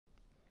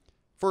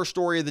First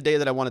story of the day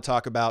that I want to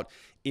talk about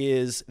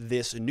is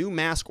this new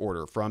mask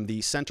order from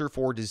the Center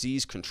for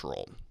Disease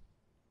Control.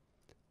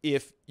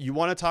 If you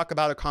want to talk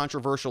about a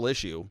controversial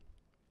issue,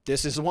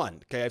 this is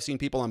one. Okay, I've seen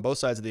people on both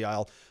sides of the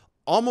aisle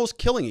almost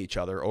killing each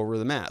other over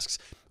the masks.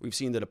 We've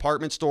seen the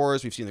department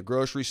stores, we've seen the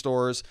grocery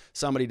stores.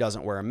 Somebody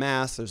doesn't wear a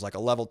mask. There's like a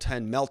level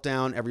 10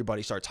 meltdown.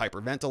 Everybody starts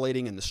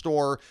hyperventilating in the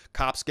store.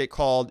 Cops get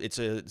called. It's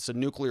a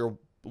nuclear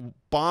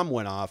bomb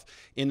went off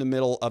in the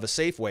middle of a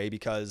Safeway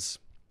because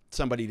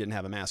somebody didn't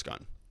have a mask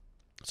on.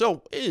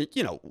 So,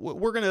 you know,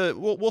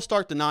 we'll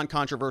start the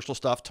non-controversial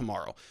stuff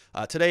tomorrow.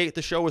 Today,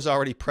 the show was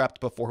already prepped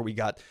before we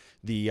got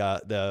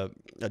the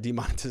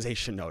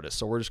demonetization notice.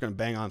 So we're just going to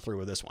bang on through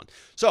with this one.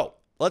 So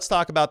let's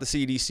talk about the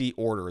CDC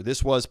order.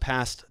 This was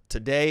passed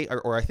today,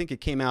 or I think it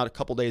came out a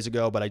couple days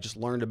ago, but I just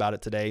learned about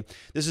it today.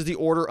 This is the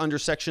order under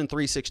Section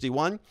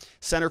 361,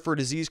 Center for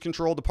Disease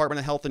Control, Department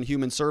of Health and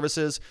Human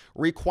Services.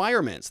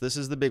 Requirements, this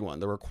is the big one,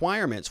 the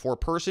requirements for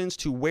persons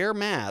to wear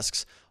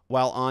masks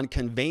while on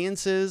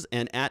conveyances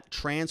and at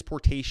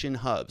transportation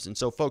hubs. And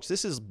so, folks,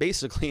 this is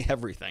basically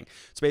everything.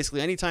 It's basically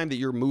anytime that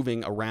you're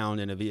moving around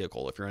in a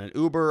vehicle. If you're in an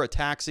Uber, a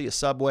taxi, a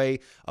subway,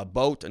 a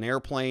boat, an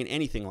airplane,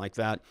 anything like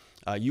that,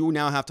 you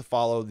now have to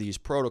follow these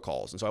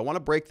protocols. And so I want to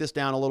break this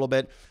down a little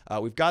bit.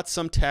 We've got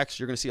some text.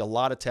 You're going to see a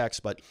lot of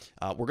text, but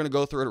we're going to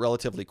go through it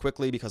relatively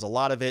quickly because a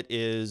lot of it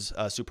is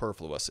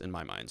superfluous in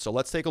my mind. So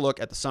let's take a look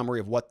at the summary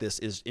of what this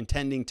is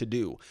intending to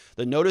do.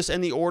 The notice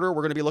and the order,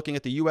 we're going to be looking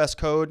at the U.S.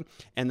 Code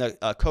and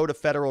the Code of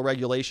Federal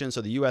Regulations,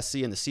 so the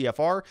USC and the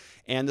CFR,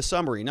 and the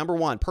summary. Number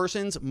one,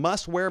 persons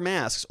must wear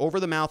masks over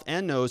the mouth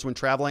and nose when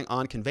traveling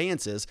on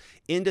conveyances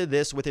into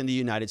this within the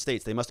United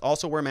States. They must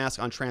also wear masks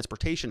on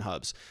transportation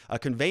hubs. A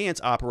conveyance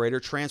operator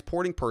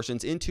transporting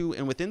persons into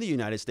and within the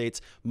United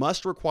States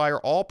must require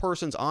all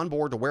persons on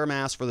board to wear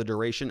masks for the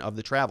duration of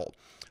the travel.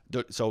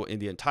 So in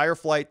the entire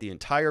flight, the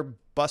entire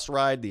bus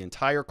ride, the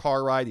entire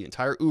car ride, the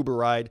entire Uber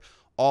ride,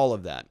 all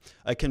of that.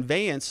 A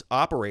conveyance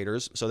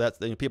operators, so that's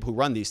the people who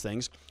run these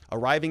things,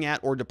 arriving at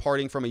or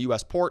departing from a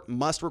U.S. port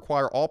must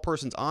require all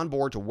persons on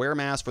board to wear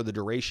masks for the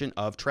duration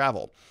of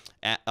travel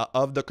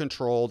of the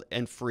controlled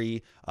and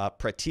free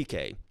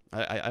pratique.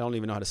 I don't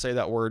even know how to say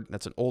that word.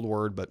 That's an old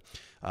word, but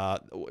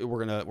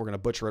we're gonna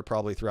butcher it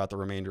probably throughout the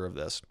remainder of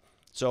this.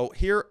 So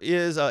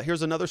here's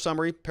another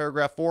summary,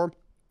 paragraph 4.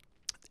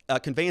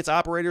 Conveyance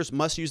operators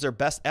must use their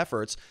best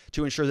efforts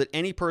to ensure that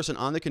any person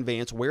on the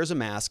conveyance wears a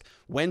mask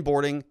when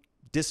boarding,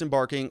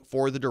 disembarking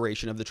for the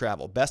duration of the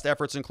travel. Best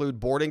efforts include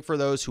boarding for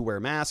those who wear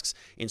masks,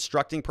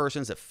 instructing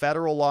persons that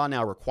federal law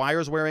now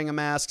requires wearing a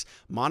mask,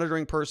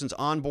 monitoring persons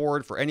on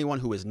board for anyone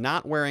who is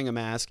not wearing a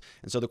mask.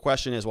 And so the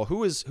question is, well,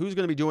 who's going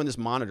to be doing this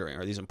monitoring?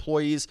 Are these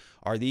employees?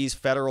 Are these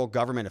federal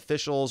government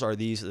officials? Are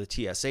these the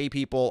TSA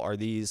people? Are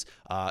these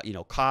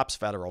cops,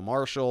 federal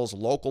marshals,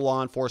 local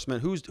law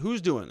enforcement?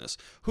 Who's doing this?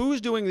 Who's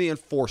doing the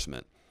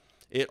enforcement?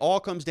 It all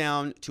comes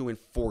down to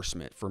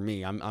enforcement for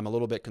me. I'm a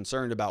little bit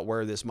concerned about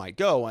where this might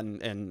go,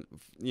 and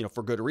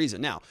for good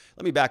reason. Now,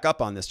 let me back up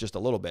on this just a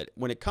little bit.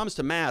 When it comes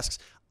to masks,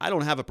 I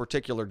don't have a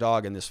particular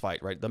dog in this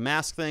fight, right? The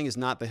mask thing is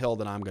not the hill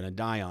that I'm going to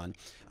die on.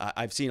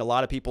 I've seen a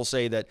lot of people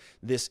say that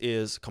this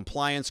is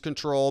compliance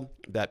control,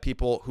 that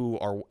people who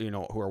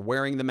are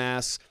wearing the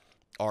masks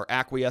are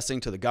acquiescing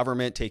to the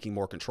government, taking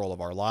more control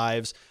of our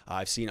lives.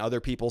 I've seen other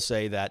people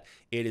say that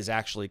it is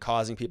actually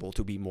causing people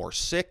to be more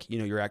sick.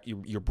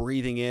 You're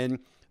breathing in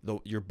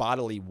your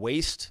bodily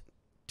waste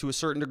to a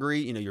certain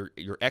degree.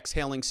 You're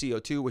exhaling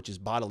CO2, which is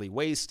bodily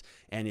waste,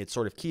 and it's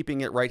sort of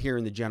keeping it right here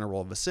in the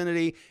general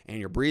vicinity, and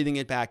you're breathing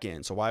it back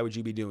in. So why would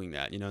you be doing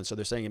that? And so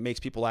they're saying it makes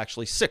people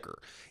actually sicker.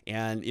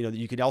 And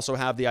you could also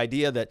have the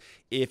idea that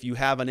if you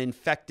have an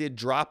infected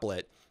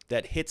droplet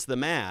that hits the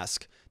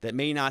mask that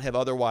may not have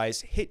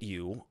otherwise hit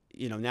you,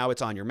 now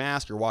it's on your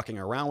mask, you're walking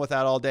around with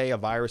that all day. A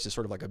virus is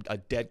sort of like a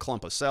dead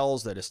clump of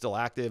cells that is still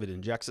active. It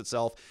injects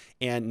itself,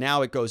 and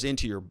now it goes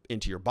into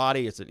your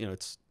body.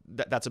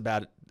 That's a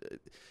bad.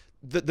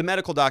 The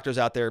medical doctors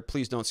out there,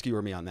 please don't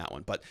skewer me on that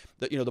one. But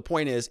the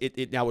point is,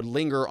 it now would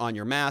linger on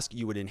your mask.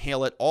 You would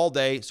inhale it all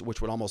day, which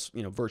would almost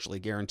virtually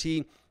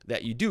guarantee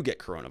that you do get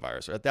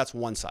coronavirus. Right? That's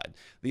one side.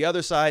 The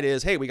other side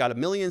is, hey, we got 1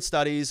 million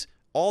studies.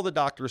 All the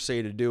doctors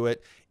say to do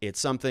it. It's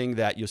something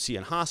that you'll see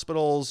in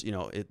hospitals.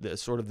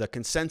 The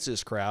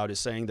consensus crowd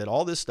is saying that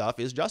all this stuff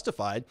is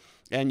justified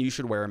and you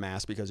should wear a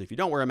mask, because if you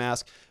don't wear a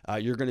mask,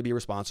 you're going to be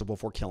responsible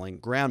for killing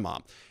grandma.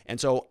 And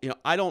so,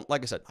 I don't,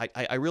 like I said,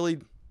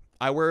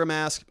 I wear a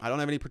mask. I don't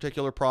have any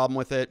particular problem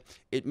with it.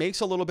 It makes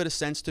a little bit of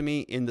sense to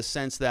me in the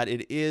sense that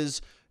it is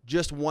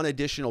just one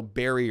additional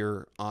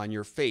barrier on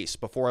your face.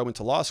 Before I went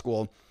to law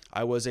school,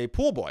 I was a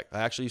pool boy. I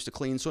actually used to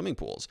clean swimming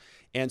pools.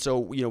 And so,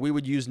 we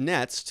would use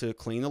nets to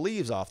clean the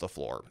leaves off the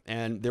floor.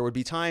 And there would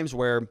be times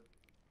where,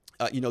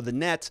 the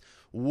net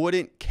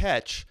wouldn't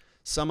catch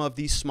some of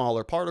these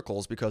smaller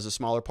particles, because the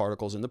smaller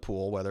particles in the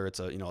pool, whether it's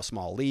a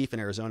small leaf. In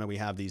Arizona, we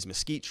have these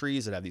mesquite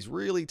trees that have these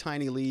really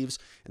tiny leaves.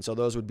 And so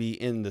those would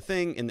be in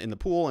the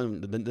pool,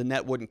 and the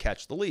net wouldn't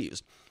catch the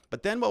leaves.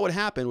 But then what would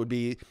happen would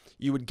be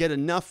you would get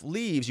enough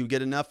leaves, you would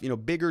get enough,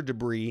 bigger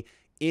debris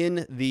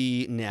in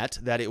the net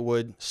that it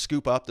would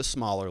scoop up the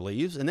smaller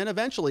leaves. And then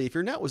eventually, if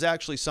your net was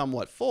actually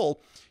somewhat full,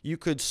 you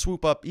could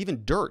swoop up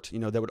even dirt,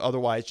 that would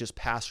otherwise just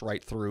pass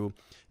right through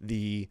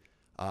the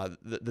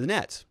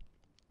net.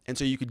 And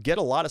so you could get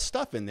a lot of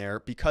stuff in there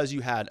because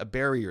you had a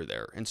barrier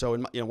there. And so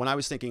when I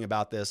was thinking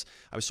about this,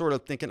 I was sort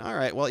of thinking, all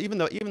right, well, even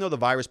though the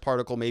virus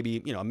particle may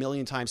be, a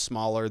million times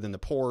smaller than the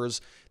pores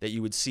that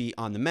you would see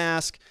on the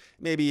mask,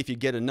 maybe if you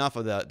get enough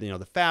of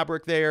the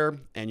fabric there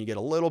and you get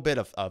a little bit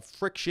of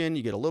friction,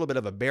 you get a little bit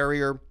of a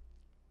barrier,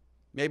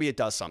 maybe it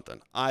does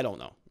something. I don't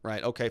know,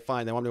 right? Okay,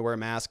 fine. They want me to wear a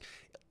mask.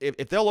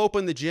 If they'll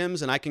open the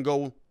gyms and I can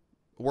go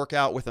work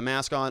out with a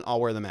mask on, I'll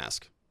wear the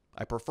mask.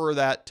 I prefer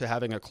that to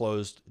having a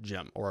closed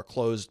gym or a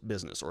closed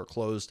business or a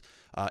closed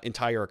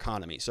entire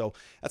economy. So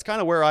that's kind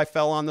of where I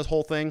fell on this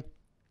whole thing.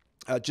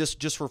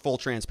 Just for full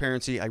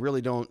transparency, I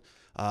really don't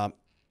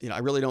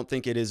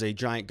think it is a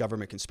giant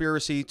government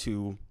conspiracy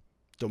to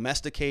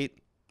domesticate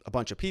a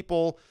bunch of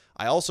people.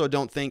 I also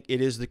don't think it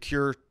is the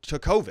cure to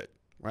COVID,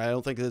 right? I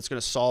don't think that it's going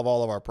to solve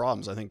all of our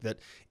problems. I think that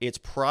it's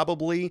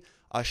probably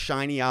a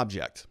shiny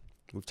object.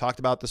 We've talked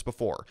about this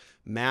before.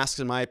 Masks,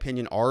 in my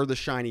opinion, are the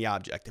shiny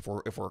object.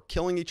 If we're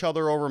killing each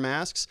other over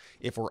masks,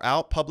 if we're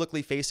out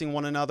publicly facing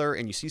one another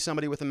and you see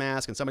somebody with a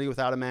mask and somebody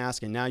without a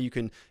mask, and now you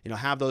can,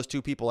 have those two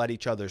people at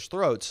each other's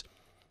throats,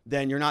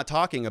 then you're not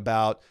talking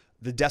about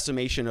the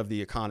decimation of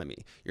the economy.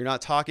 You're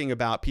not talking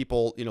about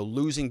people,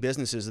 losing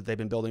businesses that they've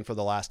been building for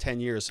the last 10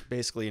 years,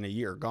 basically in a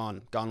year,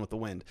 gone with the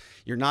wind.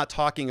 You're not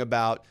talking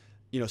about,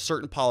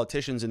 certain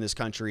politicians in this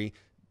country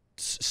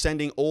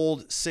sending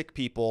old, sick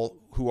people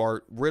who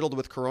are riddled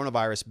with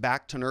coronavirus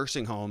back to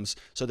nursing homes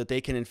so that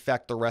they can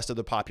infect the rest of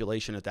the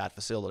population at that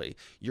facility.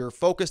 You're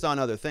focused on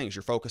other things.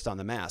 You're focused on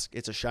the mask.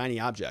 It's a shiny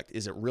object.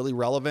 Is it really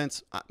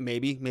relevant?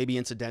 Maybe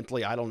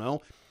incidentally, I don't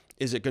know.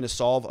 Is it going to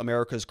solve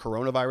America's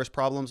coronavirus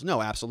problems?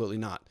 No, absolutely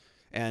not.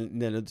 And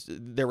then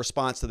their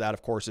response to that,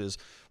 of course, is,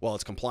 well,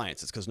 it's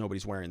compliance. It's because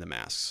nobody's wearing the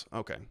masks.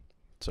 Okay.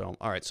 So,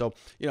 all right. So,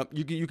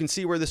 you can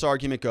see where this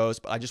argument goes,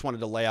 but I just wanted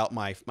to lay out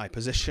my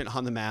position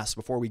on the mask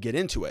before we get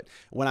into it.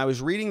 When I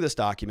was reading this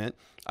document,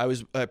 I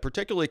was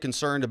particularly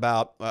concerned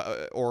about,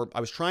 or I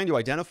was trying to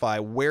identify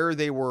where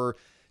they were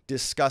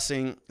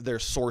discussing their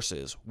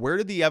sources. Where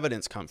did the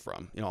evidence come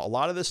from? A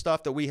lot of the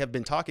stuff that we have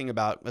been talking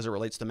about as it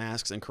relates to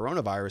masks and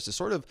coronavirus is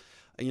sort of,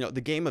 the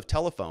game of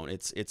telephone.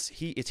 It's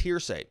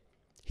hearsay.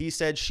 He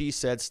said, she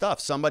said stuff.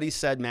 Somebody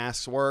said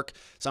masks work.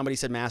 Somebody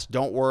said masks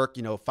don't work.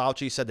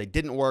 Fauci said they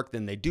didn't work.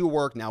 Then they do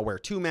work. Now wear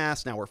 2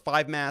 masks. Now wear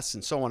 5 masks,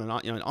 and so on and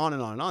on, and on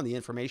and on and on. The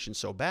information's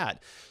so bad.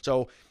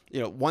 So,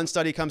 one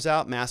study comes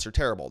out, masks are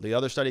terrible. The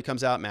other study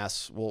comes out,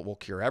 masks will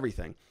cure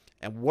everything.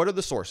 And what are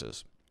the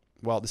sources?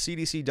 Well, the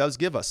CDC does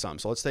give us some,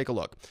 so let's take a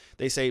look.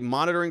 They say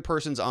monitoring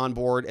persons on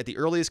board at the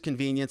earliest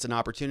convenience and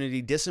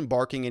opportunity,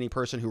 disembarking any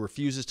person who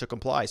refuses to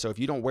comply. So if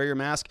you don't wear your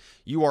mask,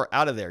 you are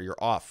out of there. You're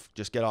off.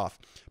 Just get off.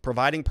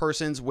 Providing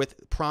persons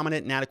with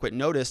prominent and adequate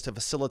notice to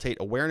facilitate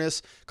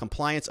awareness,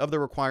 compliance of the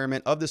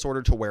requirement of this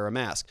order to wear a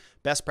mask.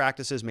 Best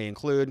practices may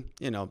include,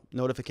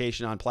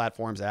 notification on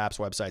platforms, apps,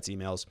 websites,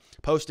 emails,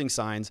 posting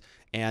signs,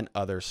 and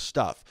other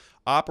stuff.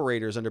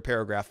 Operators under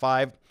paragraph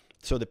 5.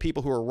 So the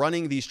people who are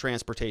running these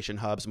transportation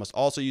hubs must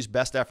also use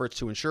best efforts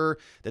to ensure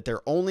that they're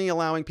only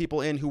allowing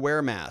people in who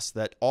wear masks,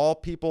 that all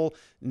people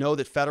know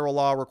that federal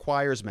law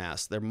requires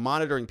masks. They're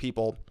monitoring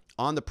people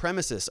on the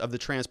premises of the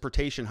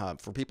transportation hub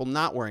for people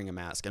not wearing a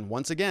mask. And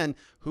once again,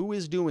 who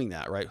is doing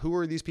that, right? Who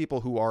are these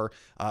people who are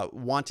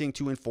wanting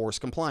to enforce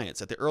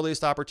compliance? At the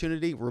earliest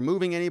opportunity,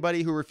 removing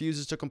anybody who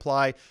refuses to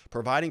comply,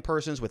 providing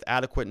persons with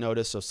adequate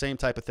notice. So same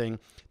type of thing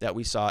that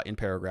we saw in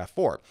paragraph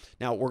 4.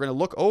 Now we're going to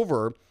look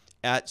over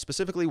at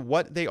specifically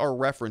what they are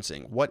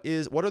referencing. What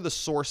are the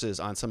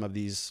sources on some of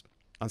these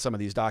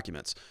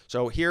documents?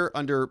 So here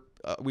under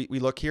we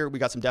look here, we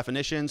got some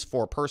definitions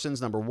for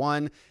persons, number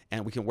 1,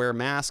 and we can wear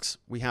masks.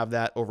 We have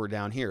that over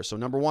down here. So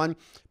number 1,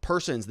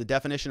 persons. The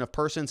definition of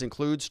persons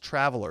includes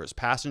travelers,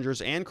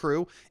 passengers, and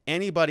crew.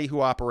 Anybody who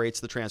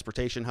operates the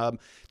transportation hub.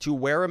 To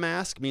wear a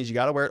mask means you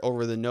got to wear it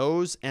over the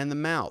nose and the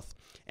mouth.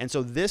 And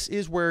so this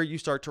is where you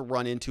start to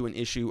run into an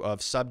issue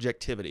of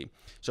subjectivity.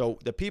 So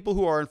the people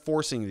who are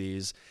enforcing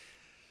these,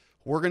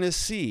 we're going to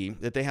see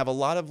that they have a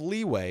lot of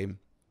leeway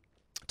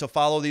to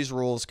follow these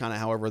rules kind of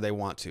however they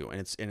want to.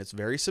 And it's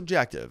very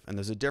subjective. And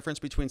there's a difference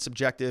between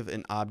subjective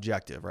and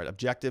objective, right?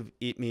 Objective,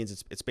 it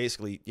means it's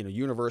basically,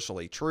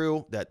 universally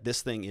true that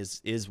this thing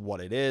is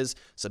what it is.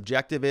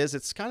 Subjective is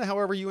it's kind of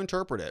however you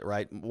interpret it,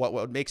 right?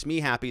 What makes me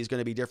happy is going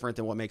to be different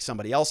than what makes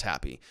somebody else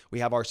happy. We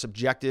have our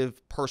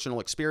subjective personal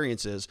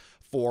experiences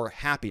for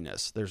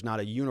happiness. There's not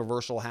a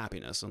universal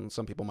happiness, and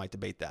some people might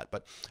debate that,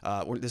 but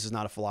this is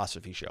not a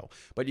philosophy show.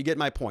 But you get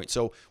my point.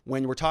 So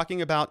when we're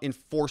talking about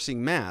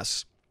enforcing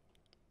masks,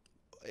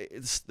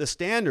 the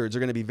standards are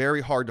going to be very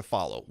hard to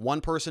follow.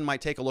 One person might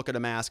take a look at a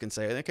mask and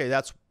say, okay,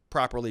 that's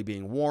properly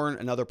being worn.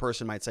 Another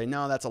person might say,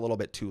 no, that's a little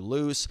bit too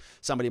loose.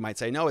 Somebody might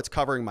say, no, it's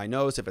covering my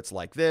nose if it's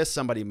like this.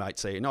 Somebody might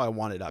say, no, I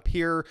want it up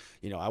here.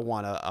 I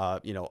want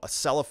a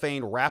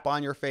cellophane wrap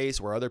on your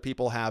face, where other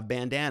people have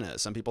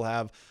bandanas. Some people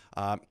have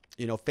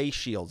face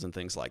shields and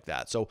things like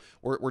that. So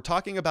we're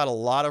talking about a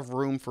lot of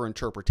room for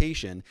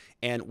interpretation.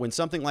 And when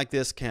something like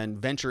this can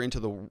venture into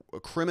the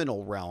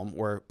criminal realm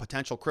where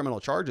potential criminal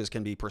charges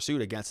can be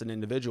pursued against an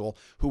individual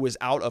who is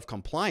out of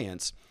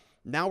compliance,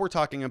 now we're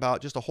talking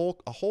about just a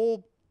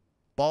whole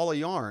ball of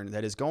yarn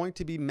that is going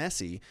to be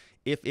messy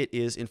if it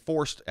is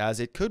enforced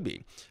as it could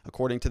be,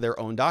 according to their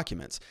own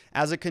documents.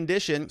 As a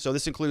condition, so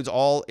this includes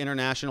all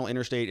international,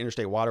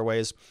 interstate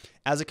waterways,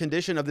 as a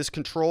condition of this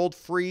controlled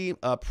free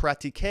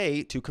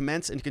pratique to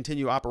commence and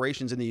continue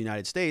operations in the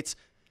United States,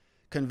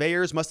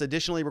 conveyors must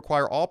additionally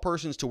require all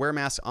persons to wear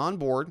masks on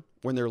board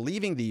when they're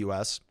leaving the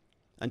U.S.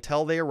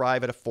 until they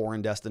arrive at a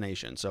foreign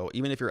destination. So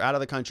even if you're out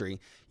of the country,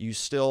 you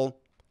still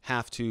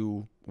have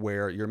to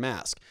wear your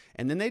mask.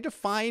 And then they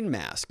define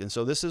mask. And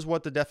so this is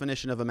what the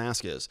definition of a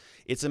mask is.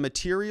 It's a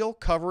material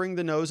covering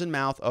the nose and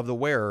mouth of the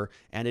wearer,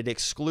 and it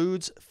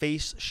excludes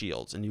face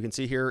shields. And you can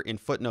see here in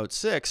footnote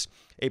 6,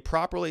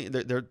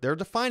 they're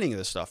defining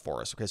this stuff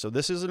for us. Okay, so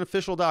this is an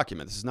official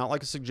document. This is not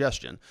like a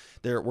suggestion.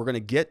 We're going to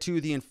get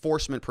to the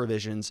enforcement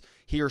provisions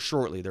here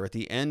shortly. They're at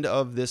the end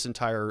of this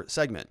entire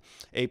segment.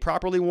 A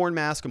properly worn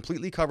mask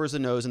completely covers the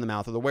nose and the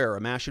mouth of the wearer.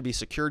 A mask should be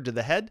secured to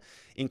the head,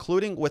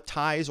 including with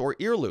ties or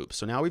ear loops.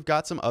 So now we've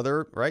got some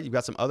other, right? You've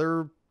got some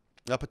other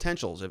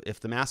potentials. If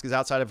the mask is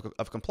outside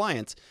of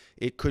compliance,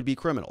 it could be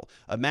criminal.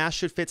 A mask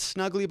should fit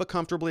snugly but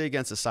comfortably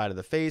against the side of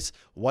the face.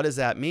 What does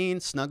that mean?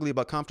 Snugly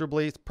but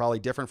comfortably. It's probably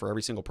different for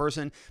every single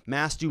person.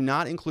 Masks do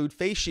not include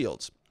face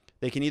shields.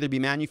 They can either be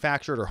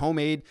manufactured or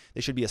homemade.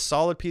 They should be a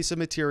solid piece of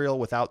material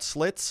without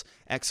slits,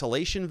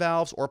 exhalation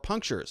valves, or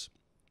punctures.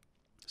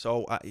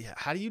 So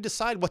how do you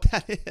decide what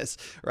that is,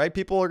 right?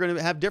 People are going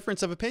to have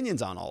difference of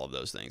opinions on all of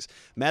those things.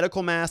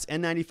 Medical masks,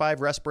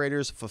 N95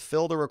 respirators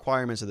fulfill the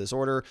requirements of this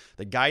order.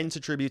 The guidance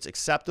attributes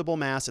acceptable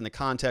masks in the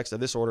context of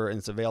this order, and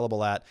it's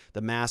available at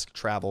the Mask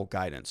Travel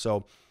Guidance.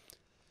 So,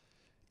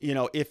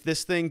 if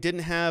this thing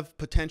didn't have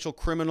potential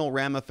criminal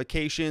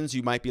ramifications,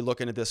 you might be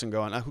looking at this and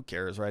going, who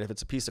cares, right? If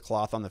it's a piece of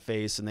cloth on the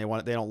face and they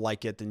don't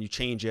like it, then you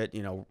change it,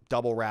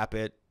 double wrap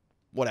it,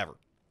 whatever.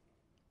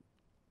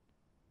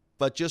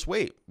 But just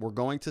wait, we're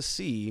going to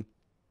see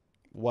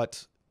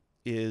what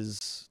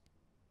is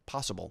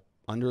possible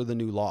under the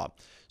new law.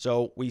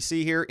 So we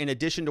see here, in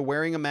addition to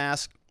wearing a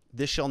mask,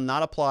 this shall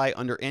not apply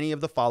under any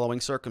of the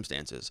following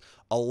circumstances.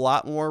 A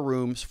lot more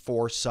rooms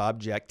for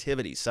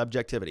subjectivity.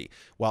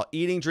 While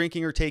eating,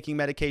 drinking, or taking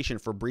medication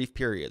for brief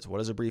periods. What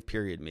does a brief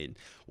period mean?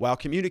 While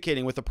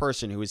communicating with a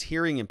person who is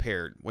hearing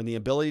impaired, when the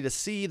ability to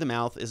see the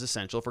mouth is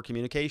essential for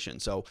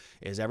communication. So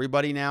is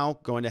everybody now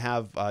going to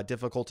have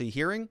difficulty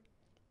hearing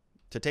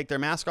to take their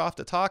mask off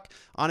to talk?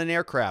 On an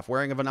aircraft,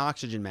 wearing of an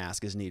oxygen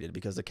mask is needed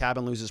because the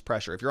cabin loses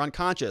pressure. If you're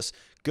unconscious,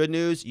 good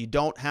news, you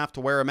don't have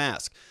to wear a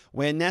mask.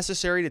 When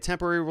necessary, to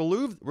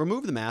temporarily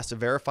remove the mask to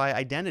verify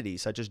identity,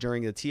 such as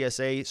during the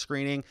TSA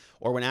screening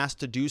or when asked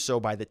to do so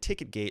by the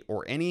ticket gate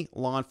or any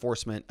law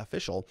enforcement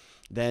official,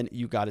 then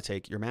you got to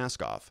take your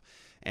mask off.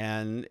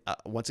 And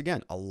once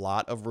again, a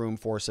lot of room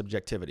for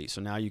subjectivity. So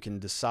now you can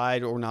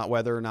decide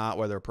whether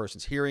a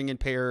person's hearing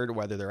impaired,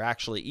 whether they're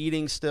actually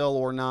eating still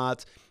or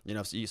not.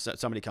 If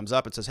somebody comes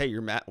up and says, hey,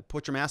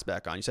 put your mask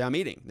back on. You say, I'm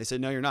eating. They say,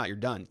 no, you're not. You're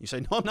done. You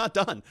say, no, I'm not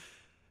done.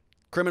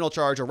 Criminal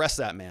charge, arrest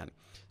that man.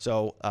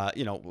 So,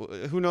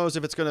 who knows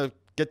if it's going to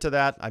get to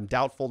that. I'm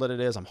doubtful that it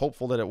is. I'm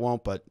hopeful that it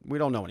won't, but we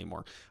don't know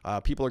anymore.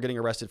 People are getting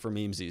arrested for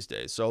memes these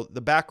days. So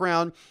the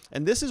background,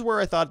 and this is where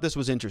I thought this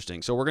was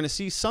interesting. So we're going to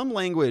see some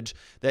language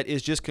that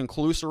is just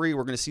conclusory.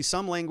 We're going to see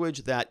some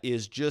language that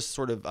is just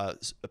sort of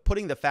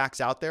putting the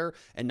facts out there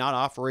and not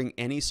offering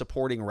any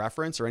supporting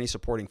reference or any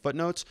supporting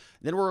footnotes.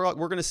 Then we're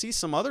going to see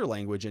some other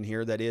language in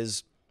here that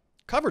is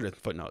covered in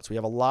footnotes. We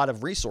have a lot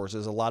of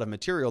resources, a lot of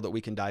material that we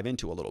can dive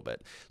into a little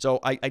bit. So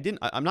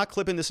I'm not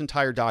clipping this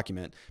entire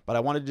document, but I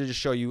wanted to just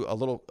show you a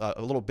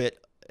little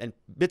bit and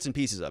bits and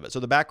pieces of it. So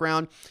the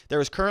background, there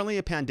is currently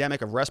a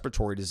pandemic of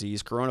respiratory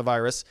disease,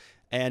 coronavirus,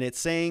 and it's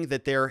saying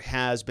that there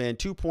has been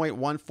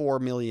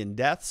 2.14 million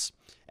deaths.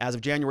 As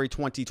of January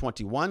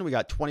 2021, we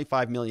got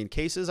 25 million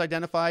cases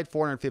identified,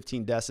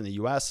 415 deaths in the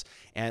US,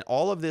 and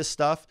all of this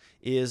stuff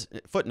is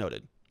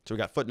footnoted. So we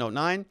got footnote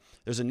 9.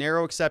 There's a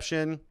narrow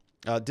exception,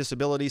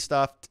 disability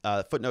stuff.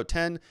 Footnote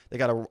 10, they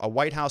got a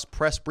White House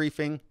press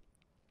briefing.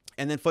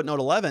 And then footnote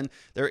 11,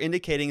 they're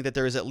indicating that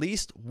there is at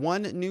least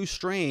one new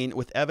strain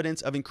with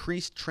evidence of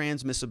increased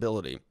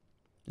transmissibility.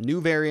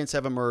 New variants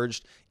have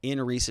emerged in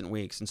recent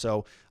weeks. And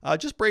so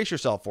just brace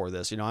yourself for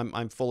this.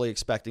 I'm fully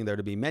expecting there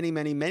to be many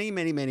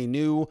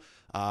new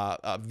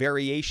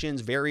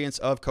variants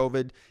of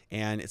COVID.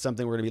 And it's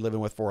something we're going to be living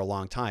with for a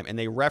long time. And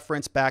they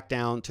reference back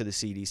down to the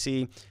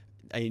CDC,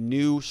 a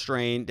new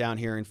strain down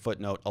here in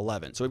footnote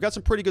 11. So we've got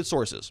some pretty good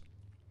sources.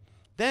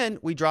 Then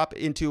we drop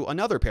into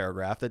another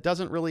paragraph that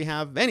doesn't really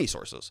have any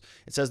sources.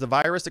 It says the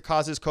virus that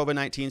causes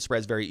COVID-19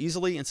 spreads very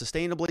easily and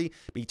sustainably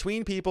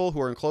between people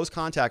who are in close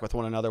contact with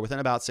one another within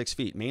about 6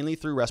 feet, mainly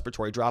through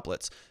respiratory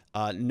droplets.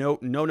 No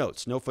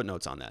notes, no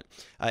footnotes on that.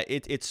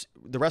 It's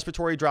the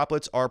respiratory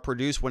droplets are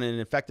produced when an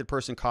infected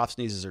person coughs,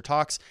 sneezes, or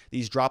talks.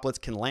 These droplets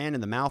can land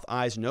in the mouth,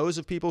 eyes, nose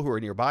of people who are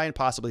nearby and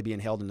possibly be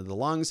inhaled into the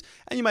lungs.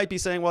 And you might be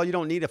saying, well, you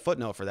don't need a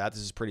footnote for that.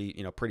 This is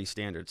pretty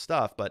standard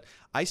stuff. But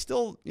I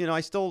still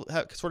sort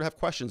of have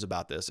questions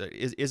about this.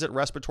 Is it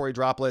respiratory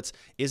droplets?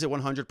 Is it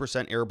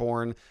 100%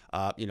 airborne?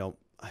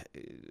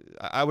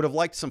 I would have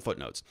liked some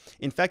footnotes.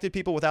 Infected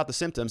people without the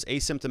symptoms,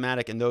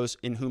 asymptomatic, and those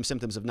in whom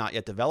symptoms have not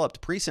yet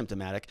developed,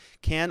 pre-symptomatic,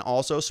 can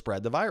also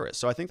spread the virus.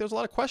 So I think there's a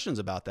lot of questions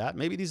about that.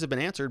 Maybe these have been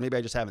answered. Maybe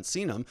I just haven't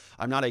seen them.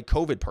 I'm not a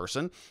COVID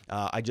person.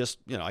 I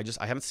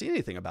haven't seen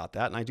anything about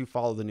that, and I do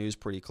follow the news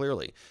pretty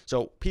clearly.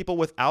 So people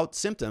without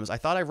symptoms, I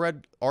thought I've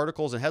read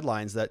articles and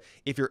headlines that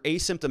if you're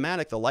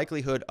asymptomatic, the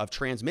likelihood of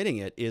transmitting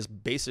it is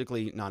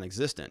basically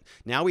non-existent.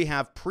 Now we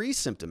have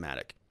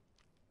pre-symptomatic.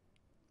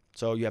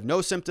 So you have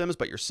no symptoms,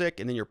 but you're sick,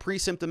 and then you're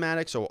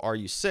pre-symptomatic. So are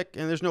you sick?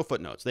 And there's no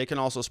footnotes. They can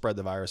also spread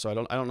the virus. So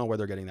I don't know where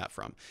they're getting that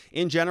from.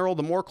 In general,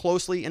 the more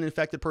closely an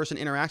infected person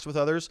interacts with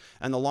others,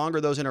 and the longer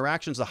those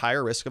interactions, the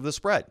higher risk of the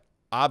spread.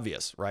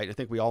 Obvious, right? I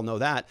think we all know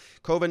that.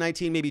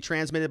 COVID-19 may be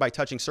transmitted by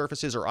touching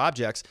surfaces or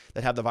objects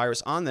that have the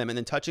virus on them, and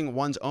then touching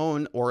one's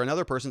own or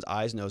another person's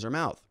eyes, nose, or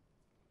mouth.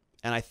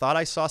 And I thought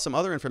I saw some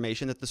other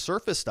information that the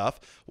surface stuff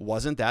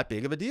wasn't that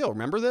big of a deal.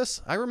 Remember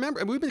this? I remember,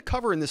 and we've been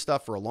covering this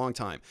stuff for a long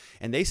time.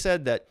 And they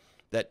said that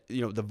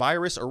the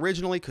virus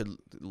originally could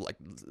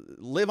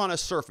live on a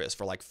surface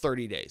for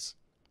 30 days.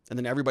 And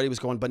then everybody was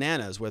going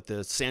bananas with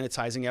the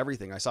sanitizing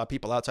everything. I saw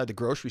people outside the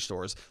grocery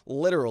stores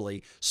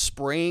literally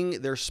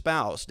spraying their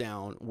spouse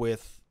down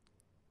with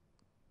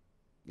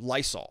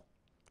Lysol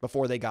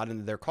before they got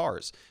into their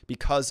cars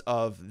because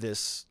of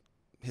this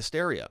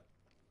hysteria.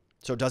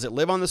 So does it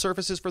live on the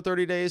surfaces for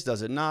 30 days?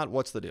 Does it not?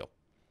 What's the deal?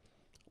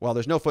 Well,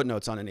 there's no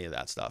footnotes on any of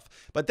that stuff.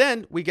 But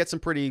then we get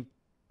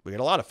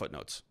a lot of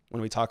footnotes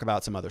when we talk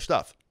about some other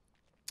stuff.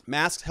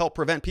 Masks help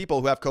prevent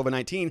people who have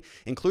COVID-19,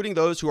 including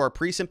those who are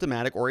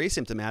pre-symptomatic or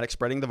asymptomatic,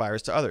 spreading the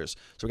virus to others.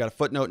 So we got a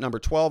footnote number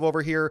 12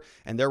 over here,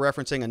 and they're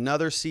referencing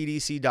another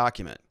CDC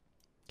document.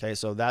 Okay,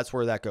 so that's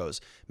where that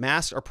goes.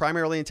 Masks are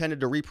primarily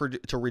intended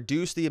to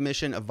reduce the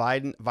emission of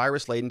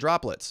virus-laden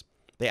droplets.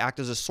 They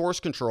act as a source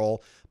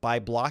control by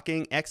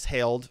blocking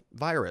exhaled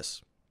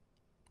virus.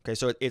 Okay,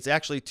 so it's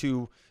actually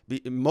to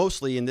be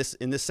mostly in this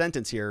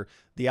sentence here,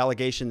 the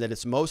allegation that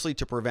it's mostly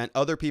to prevent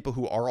other people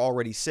who are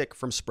already sick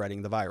from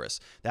spreading the virus.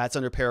 That's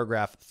under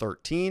paragraph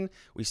 13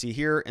 we see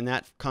here, and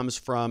that comes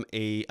from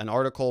an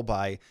article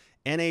by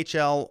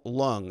NHL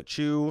Lung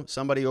Chu,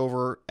 somebody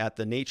over at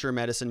the Nature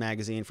Medicine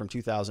magazine from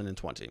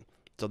 2020.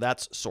 So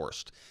that's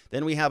sourced.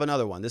 Then we have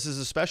another one. This is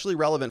especially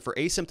relevant for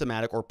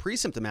asymptomatic or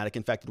pre-symptomatic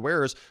infected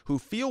wearers who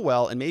feel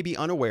well and may be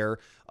unaware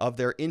of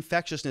their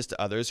infectiousness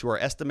to others, who are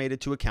estimated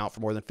to account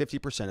for more than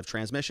 50% of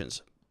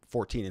transmissions.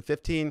 14 and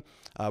 15.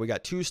 We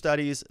got two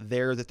studies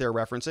there that they're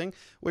referencing,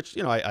 which,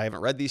 I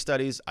haven't read these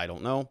studies. I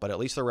don't know, but at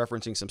least they're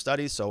referencing some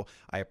studies. So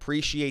I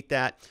appreciate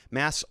that.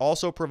 Masks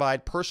also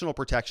provide personal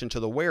protection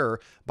to the wearer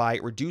by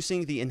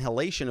reducing the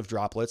inhalation of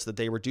droplets that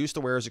they reduce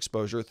the wearer's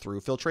exposure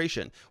through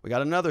filtration. We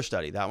got another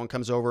study. That one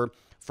comes over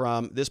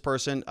from this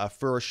person,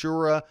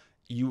 Furushura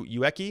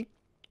Ueki,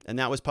 and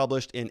that was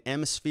published in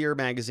M-Sphere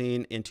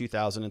magazine in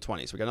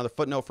 2020. So we got another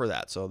footnote for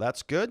that. So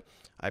that's good.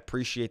 I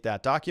appreciate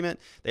that document.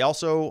 They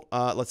also,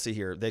 let's see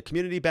here. The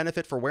community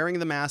benefit for wearing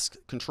the mask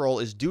control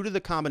is due to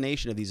the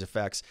combination of these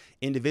effects.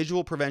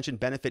 Individual prevention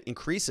benefit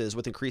increases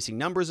with increasing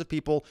numbers of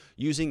people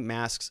using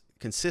masks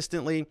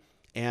consistently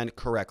and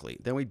correctly.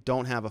 Then we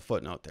don't have a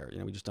footnote there.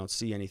 We just don't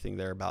see anything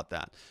there about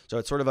that. So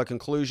it's sort of a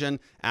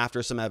conclusion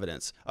after some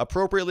evidence.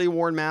 Appropriately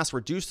worn masks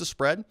reduce the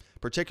spread,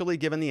 particularly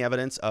given the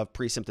evidence of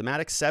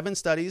pre-symptomatic. 7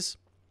 studies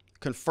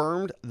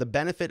confirmed the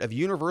benefit of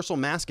universal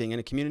masking in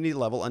a community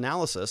level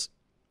analysis.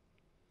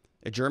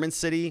 A German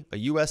city, a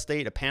U.S.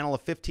 state, a panel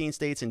of 15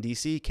 states in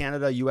D.C.,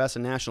 Canada, U.S.,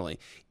 and nationally.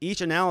 Each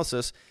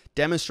analysis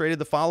demonstrated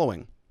the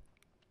following.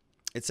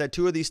 It said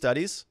 2 of these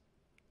studies,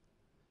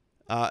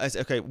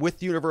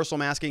 with universal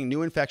masking,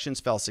 new infections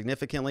fell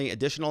significantly.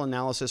 Additional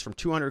analysis from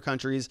 200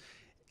 countries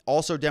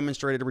also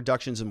demonstrated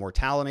reductions in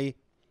mortality.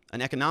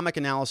 An economic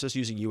analysis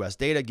using U.S.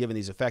 data, given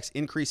these effects,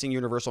 increasing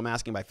universal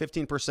masking by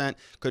 15%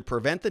 could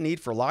prevent the need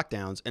for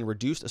lockdowns and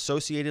reduce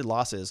associated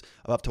losses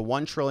of up to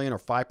 $1 trillion or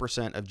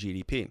 5% of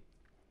GDP.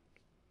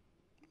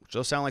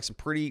 Those sound like some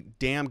pretty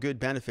damn good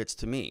benefits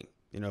to me.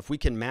 If we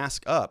can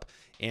mask up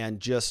and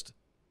just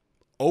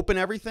open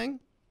everything,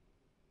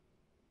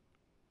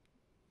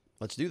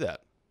 let's do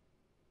that.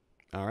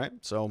 All right.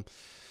 So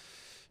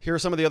here are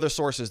some of the other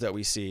sources that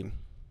we see.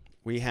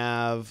 We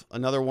have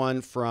another one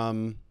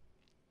from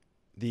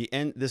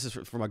this is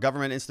from a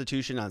government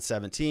institution on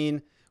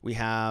 17. We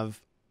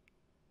have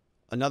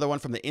another one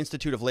from the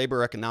Institute of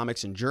Labor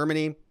Economics in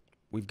Germany.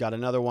 We've got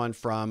another one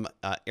from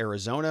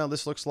Arizona,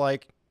 this looks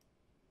like.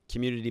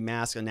 Community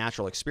mask, a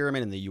natural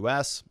experiment in the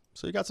U.S.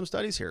 So you got some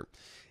studies here.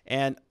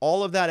 And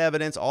all of that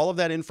evidence, all of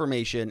that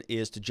information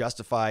is to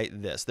justify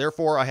this.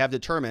 Therefore, I have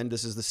determined,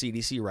 this is the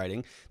CDC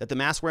writing, that the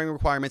mask wearing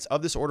requirements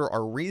of this order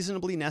are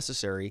reasonably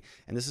necessary,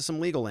 and this is some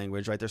legal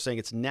language, right? They're saying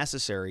it's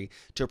necessary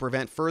to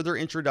prevent further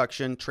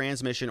introduction,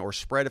 transmission, or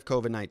spread of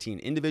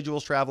COVID-19.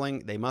 Individuals traveling,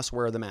 they must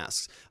wear the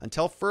masks.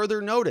 Until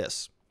further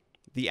notice,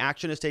 the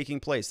action is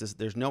taking place.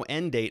 There's no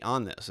end date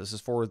on this. This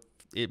is for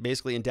it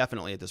basically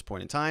indefinitely at this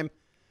point in time.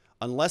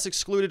 Unless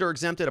excluded or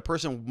exempted, a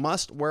person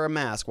must wear a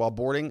mask while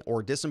boarding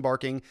or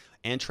disembarking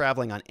and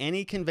traveling on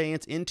any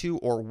conveyance into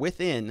or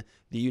within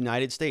the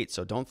United States.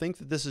 So don't think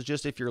that this is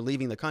just if you're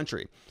leaving the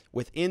country.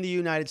 Within the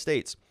United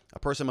States, a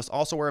person must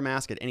also wear a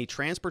mask at any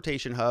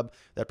transportation hub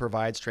that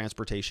provides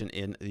transportation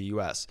in the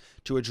U.S.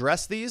 To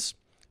address this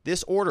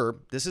order,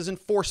 this is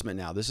enforcement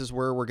now. This is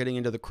where we're getting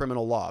into the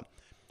criminal law.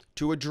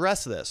 To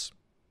address this,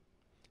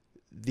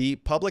 the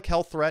public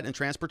health threat and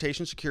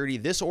transportation security,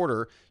 this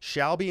order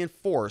shall be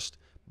enforced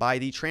by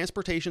the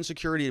Transportation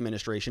Security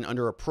Administration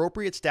under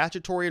appropriate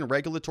statutory and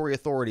regulatory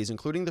authorities,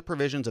 including the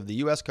provisions of the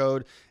U.S.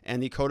 Code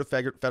and the Code of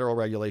Federal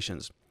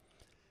Regulations.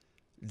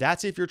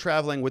 That's if you're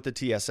traveling with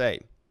the TSA.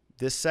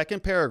 This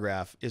second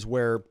paragraph is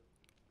where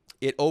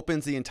it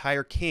opens the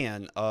entire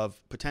can of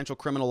potential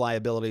criminal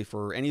liability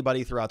for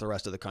anybody throughout the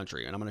rest of the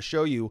country. And I'm going to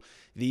show you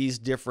these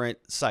different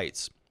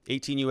sites.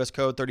 18 U.S.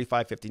 Code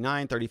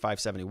 3559,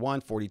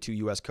 3571, 42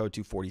 U.S. Code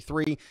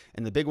 243,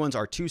 and the big ones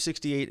are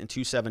 268 and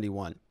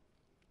 271.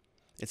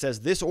 It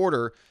says this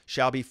order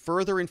shall be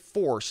further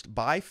enforced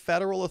by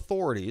federal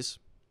authorities.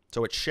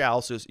 So it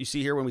shall. So you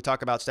see here when we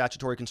talk about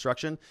statutory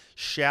construction,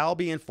 shall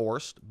be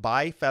enforced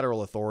by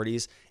federal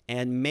authorities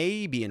and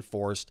may be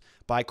enforced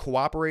by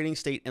cooperating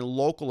state and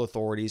local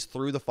authorities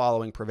through the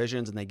following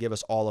provisions, and they give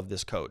us all of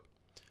this code.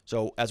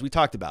 So as we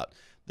talked about,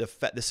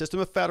 the system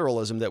of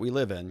federalism that we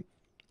live in,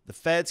 the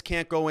feds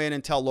can't go in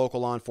and tell local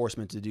law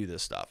enforcement to do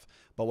this stuff.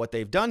 But what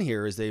they've done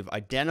here is they've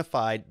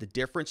identified the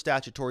different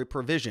statutory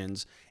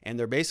provisions, and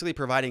they're basically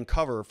providing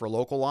cover for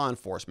local law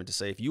enforcement to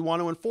say, if you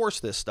want to enforce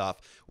this stuff,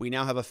 we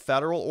now have a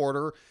federal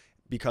order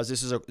because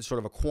this is a sort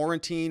of a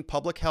quarantine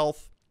public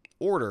health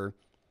order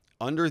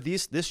under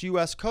this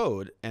U.S.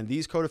 code and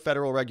these Code of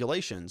Federal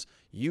Regulations.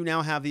 You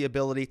now have the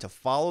ability to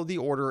follow the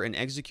order and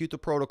execute the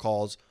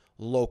protocols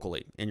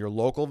locally in your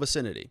local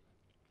vicinity.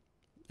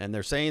 And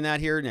they're saying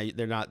that here. Now,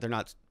 they're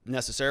not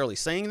necessarily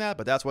saying that,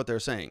 but that's what they're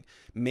saying.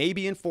 May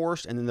be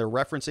enforced, and then they're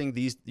referencing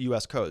these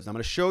U.S. codes. Now, I'm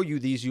going to show you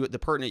the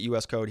pertinent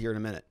U.S. code here in a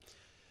minute.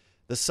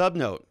 The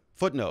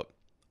footnote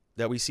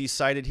that we see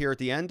cited here at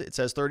the end, it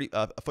says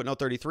footnote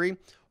 33,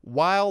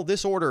 while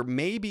this order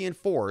may be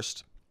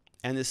enforced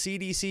and the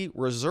CDC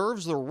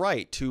reserves the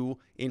right to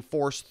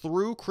enforce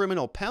through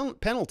criminal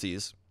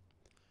penalties,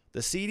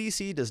 the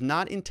CDC does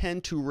not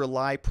intend to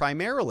rely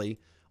primarily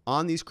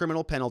on these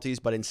criminal penalties,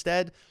 but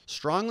instead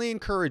strongly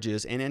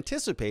encourages and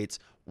anticipates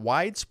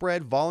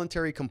widespread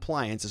voluntary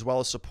compliance as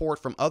well as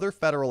support from other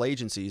federal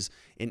agencies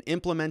in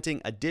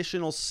implementing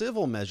additional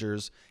civil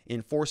measures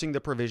enforcing the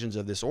provisions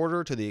of this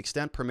order to the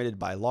extent permitted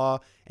by law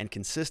and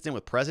consistent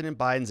with President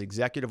Biden's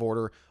executive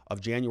order of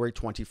January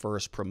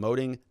 21st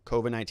promoting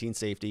COVID-19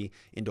 safety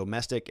in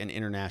domestic and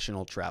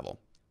international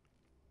travel.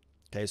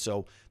 Okay,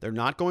 so they're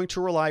not going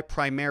to rely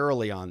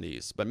primarily on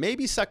these, but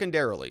maybe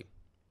secondarily.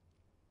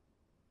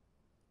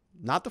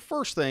 Not the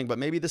first thing, but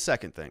maybe the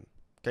second thing.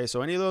 Okay,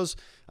 so any of those,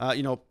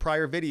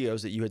 prior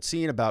videos that you had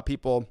seen about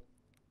people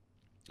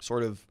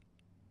sort of,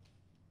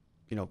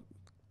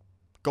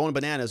 going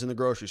bananas in the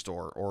grocery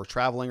store or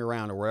traveling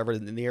around or wherever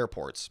in the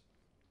airports,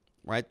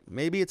 right?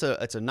 Maybe it's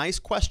a nice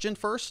question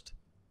first.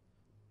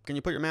 Can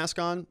you put your mask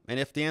on? And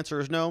if the answer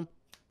is no,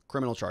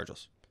 criminal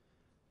charges.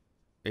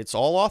 It's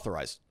all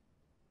authorized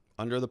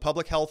under the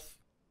public health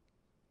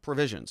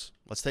provisions.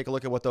 Let's take a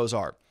look at what those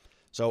are.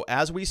 So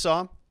as we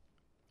saw,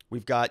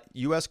 we've got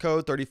U.S.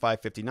 Code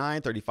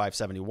 3559,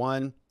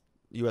 3571,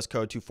 U.S.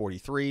 Code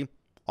 243,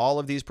 all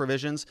of these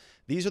provisions.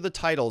 These are the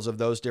titles of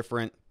those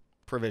different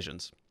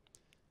provisions.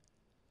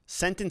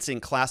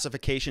 Sentencing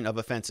classification of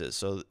offenses.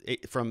 So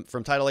from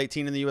Title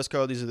 18 in the U.S.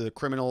 Code, these are the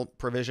criminal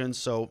provisions.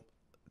 So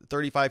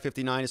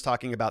 3559 is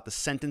talking about the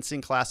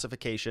sentencing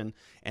classification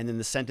and then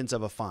the sentence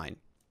of a fine,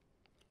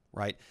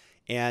 right?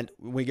 And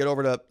when we get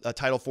over to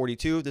Title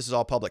 42, this is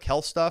all public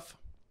health stuff.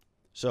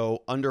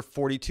 So under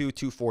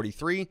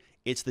 42-243,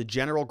 it's the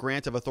general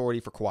grant of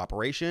authority for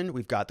cooperation.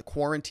 We've got the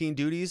quarantine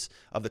duties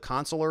of the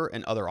consular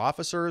and other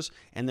officers.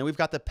 And then we've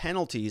got the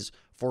penalties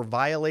for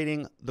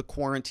violating the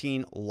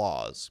quarantine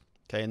laws.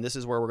 Okay, and this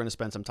is where we're going to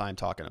spend some time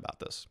talking about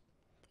this.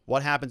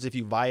 What happens if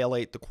you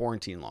violate the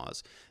quarantine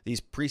laws?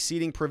 These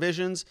preceding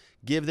provisions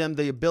give them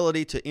the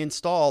ability to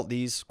install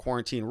these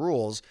quarantine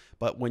rules,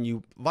 but when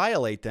you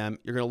violate them,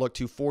 you're going to look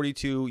to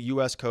 42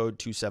 U.S. Code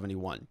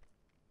 271.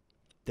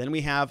 Then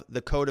we have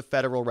the Code of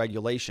Federal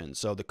Regulations.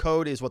 So the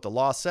code is what the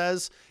law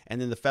says,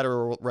 and then the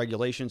federal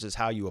regulations is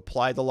how you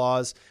apply the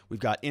laws. We've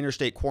got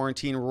interstate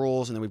quarantine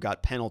rules, and then we've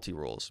got penalty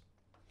rules.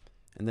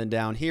 And then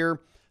down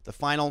here, the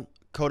final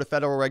Code of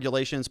Federal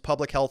Regulations,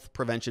 public health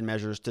prevention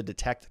measures to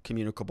detect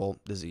communicable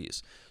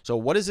disease. So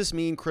what does this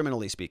mean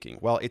criminally speaking?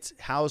 Well, it's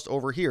housed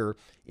over here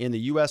in the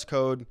U.S.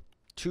 Code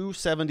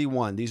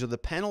 271. These are the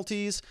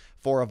penalties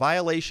for a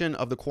violation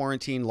of the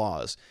quarantine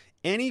laws.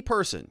 Any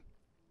person,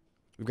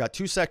 we've got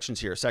two sections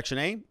here. Section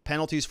A,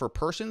 penalties for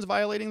persons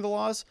violating the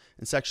laws,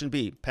 and Section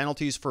B,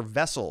 penalties for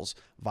vessels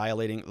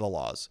violating the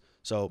laws.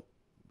 So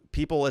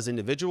people as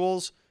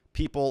individuals,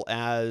 people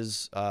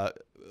as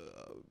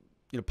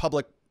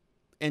public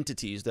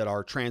entities that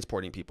are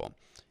transporting people.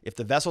 If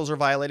the vessels are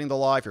violating the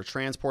law, if you're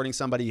transporting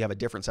somebody, you have a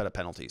different set of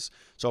penalties.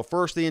 So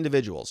first, the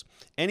individuals.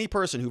 Any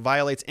person who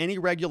violates any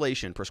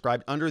regulation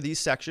prescribed under these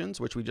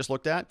sections, which we just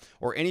looked at,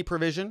 or any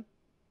provision,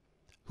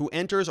 who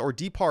enters or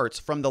departs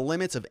from the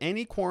limits of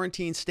any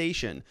quarantine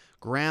station,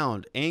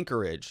 ground,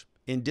 anchorage,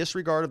 in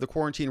disregard of the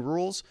quarantine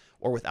rules,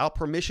 or without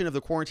permission of the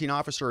quarantine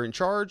officer in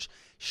charge,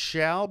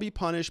 shall be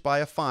punished by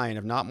a fine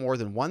of not more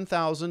than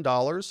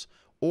 $1,000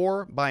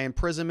 or by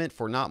imprisonment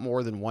for not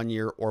more than 1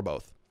 year or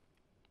both.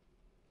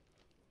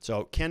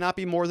 So cannot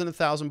be more than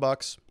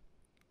 $1,000,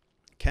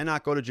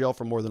 cannot go to jail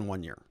for more than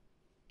 1 year.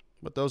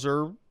 But those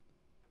are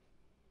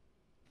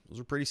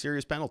pretty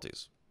serious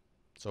penalties.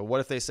 So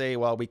what if they say,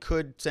 well, we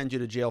could send you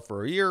to jail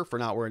for a year for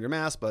not wearing your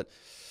mask, but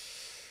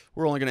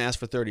we're only going to ask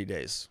for 30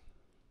 days.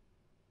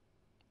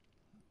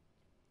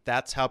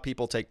 That's how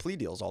people take plea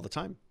deals all the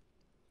time.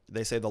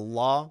 They say the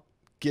law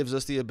gives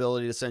us the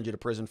ability to send you to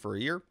prison for a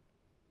year.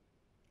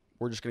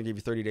 We're just going to give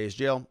you 30 days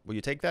jail. Will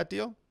you take that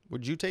deal?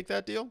 Would you take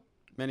that deal?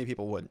 Many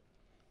people would.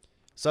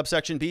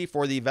 Subsection B,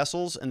 for the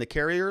vessels and the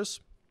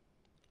carriers,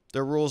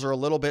 their rules are a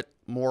little bit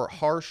more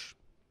harsh.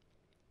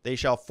 They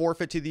shall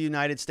forfeit to the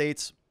United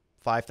States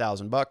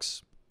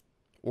 $5,000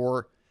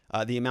 or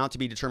the amount to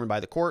be determined by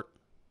the court.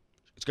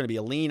 It's going to be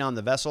a lien on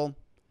the vessel.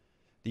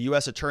 The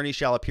U.S. attorney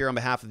shall appear on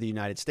behalf of the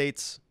United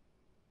States.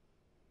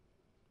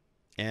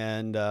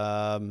 And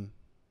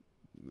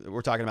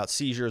we're talking about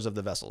seizures of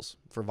the vessels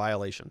for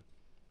violation.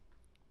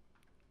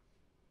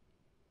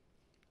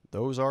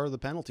 Those are the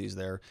penalties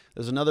there.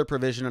 There's another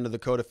provision under the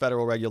Code of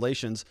Federal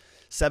Regulations,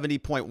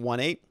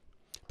 70.18.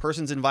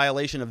 Persons in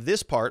violation of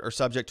this part are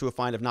subject to a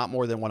fine of not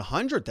more than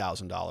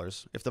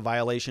 $100,000 if the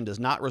violation does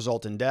not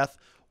result in death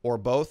or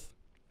both.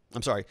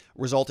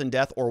 Result in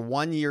death or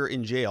 1 year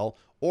in jail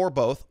or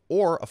both,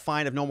 or a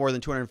fine of no more than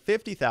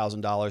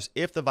 $250,000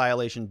 if the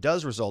violation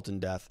does result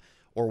in death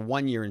or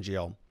 1 year in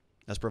jail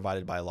as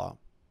provided by law.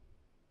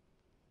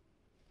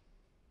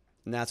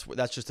 And that's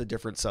just a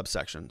different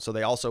subsection. So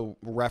they also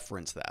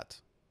reference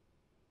that.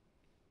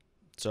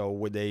 So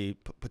would they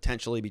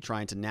potentially be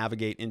trying to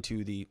navigate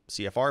into the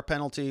CFR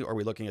penalty, or are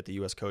we looking at the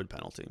U.S. Code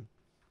penalty?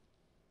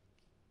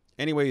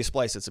 Any way you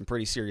splice it, some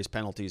pretty serious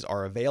penalties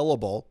are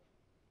available.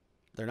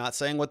 They're not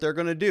saying what they're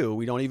going to do.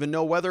 We don't even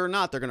know whether or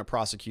not they're going to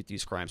prosecute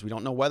these crimes. We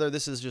don't know whether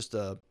this is just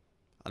an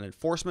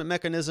enforcement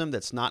mechanism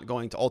that's not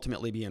going to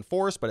ultimately be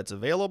enforced, but it's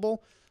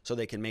available so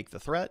they can make the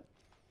threat.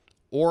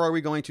 Or are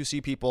we going to see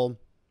people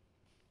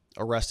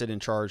arrested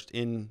and charged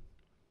in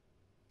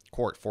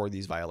court for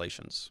these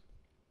violations?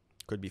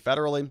 Could be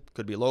federally,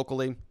 could be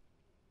locally,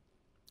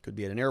 could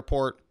be at an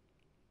airport,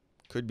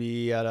 could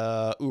be at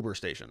a Uber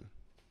station.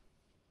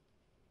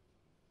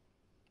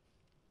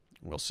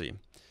 We'll see.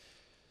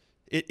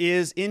 It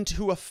is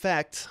into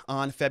effect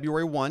on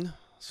February 1,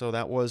 so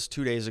that was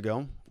 2 days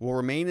ago. Will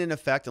remain in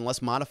effect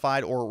unless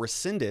modified or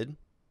rescinded.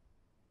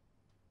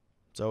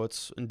 So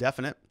it's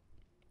indefinite.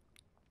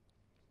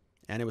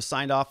 And it was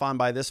signed off on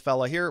by this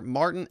fella here,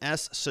 Martin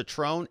S.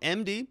 Citrone,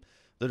 MD,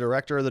 the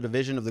director of the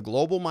Division of the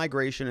Global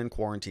Migration and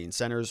Quarantine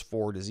Centers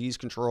for Disease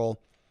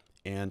Control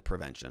and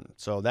Prevention.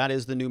 So that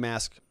is the new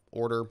mask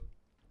order.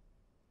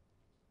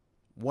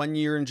 1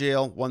 year in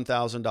jail,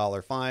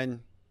 $1,000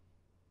 fine.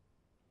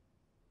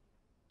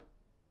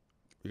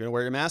 You're going to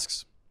wear your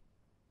masks?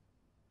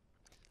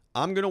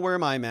 I'm going to wear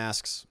my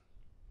masks,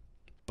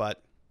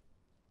 but